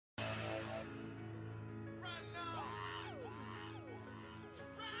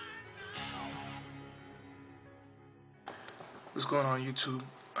What's going on YouTube?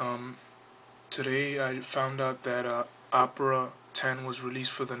 Today I found out that Opera 10 was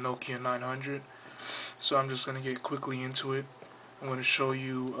released for the Nokia 900, so I'm just going to get quickly into it. I'm going to show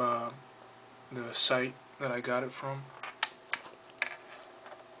you the site that I got it from.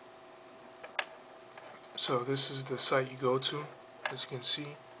 So this is the site you go to, as you can see.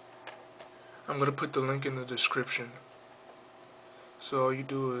 I'm going to put the link in the description. So all you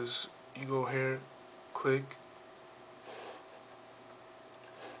do is you go here, click,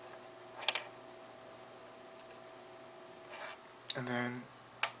 and then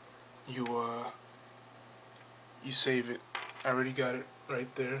you save it. I already got it right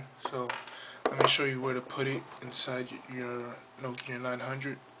there, so let me show you where to put it inside your Nokia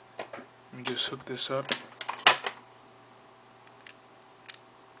 900. Let me just hook this up.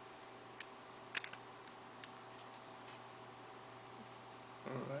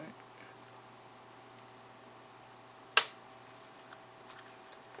 Alright.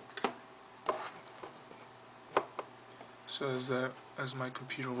 So as my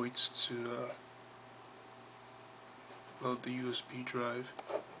computer waits to load the USB drive.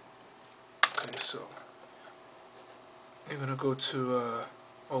 Okay, so you're gonna go to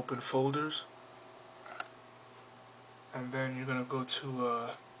open folders, and then you're gonna go to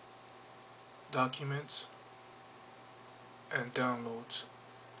documents and downloads.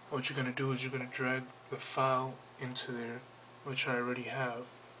 What you're gonna do is you're gonna drag the file into there, which I already have,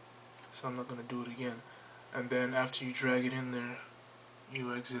 so I'm not gonna do it again. And then after you drag it in there,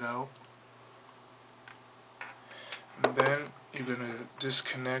 you exit out, and then you're gonna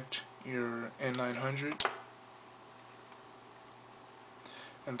disconnect your N900,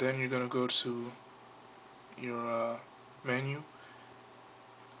 and then you're gonna go to your menu,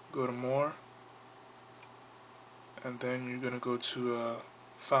 go to more, and then you're gonna go to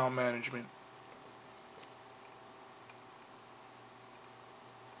file management.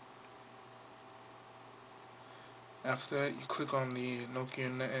 After that, you click on the Nokia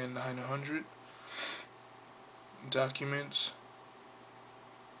N900, documents,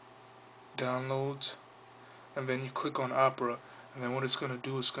 downloads, and then you click on Opera. And then what it's going to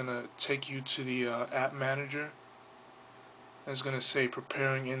do is going to take you to the app manager. And it's going to say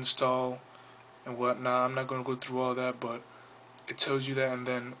preparing install and whatnot. I'm not going to go through all that, but it tells you that, and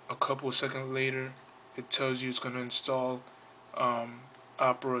then a couple of seconds later it tells you it's going to install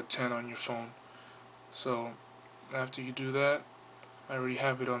Opera 10 on your phone. So after you do that, I already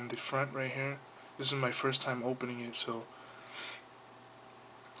have it on the front right here. This is my first time opening it, so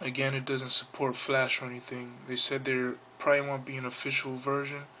again, it doesn't support Flash or anything. They said there probably won't be an official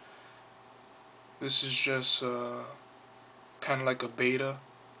version. This is just kind of like a beta,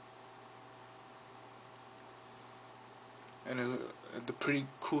 and the pretty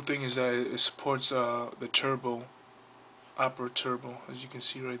cool thing is that it supports the turbo, Opera Turbo, as you can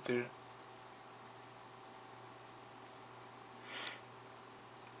see right there.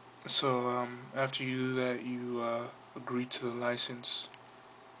 So after you do that, you agree to the license.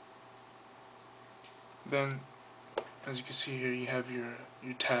 Then, as you can see here, you have your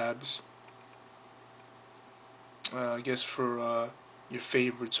tabs. I guess for your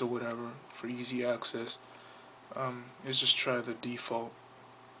favorites or whatever, for easy access. Let's just try the default.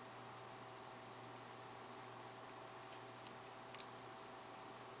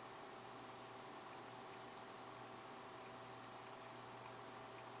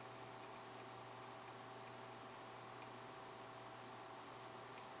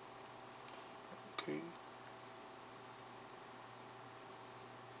 Okay.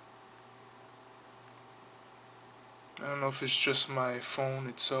 I don't know if it's just my phone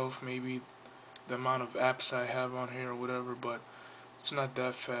itself, maybe the amount of apps I have on here or whatever, but it's not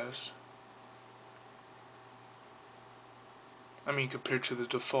that fast. I mean, compared to the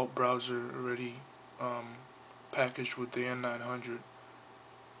default browser already packaged with the N900.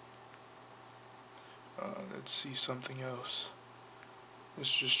 Let's see something else.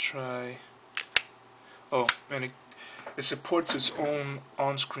 Let's just try. Oh, and it supports its own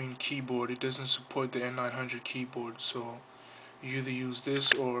on-screen keyboard. It doesn't support the N900 keyboard, so you either use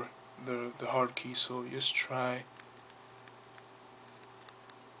this or the hard key. So just try.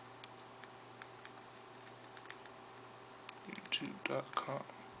 YouTube.com.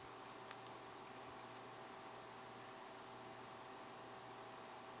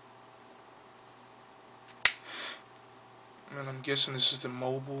 And I'm guessing this is the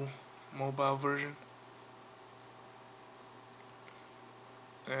mobile version.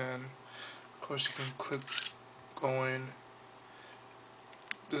 And of course you can click go in.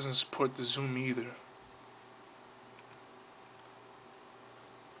 Doesn't support the zoom either.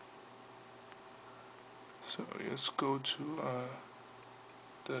 So let's go to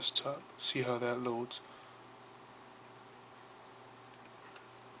desktop, see how that loads.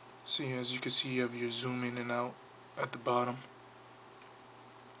 See, as you can see, you have your zoom in and out at the bottom.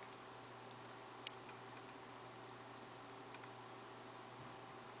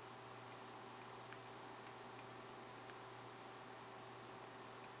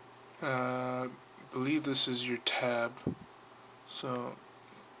 I believe this is your tab, so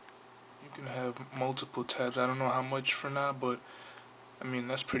you can have multiple tabs. I don't know how much for now, but I mean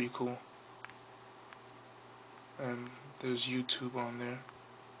that's pretty cool. And there's YouTube on there.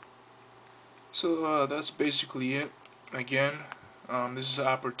 So that's basically it. Again, this is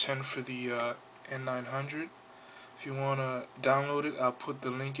Opera 10 for the N900. If you want to download it, I'll put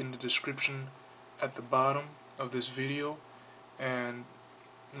the link in the description at the bottom of this video. And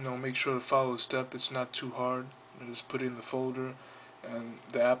make sure to follow the step. It's not too hard. Just put it in the folder, and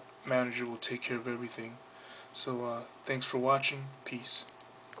the app manager will take care of everything. So thanks for watching. Peace.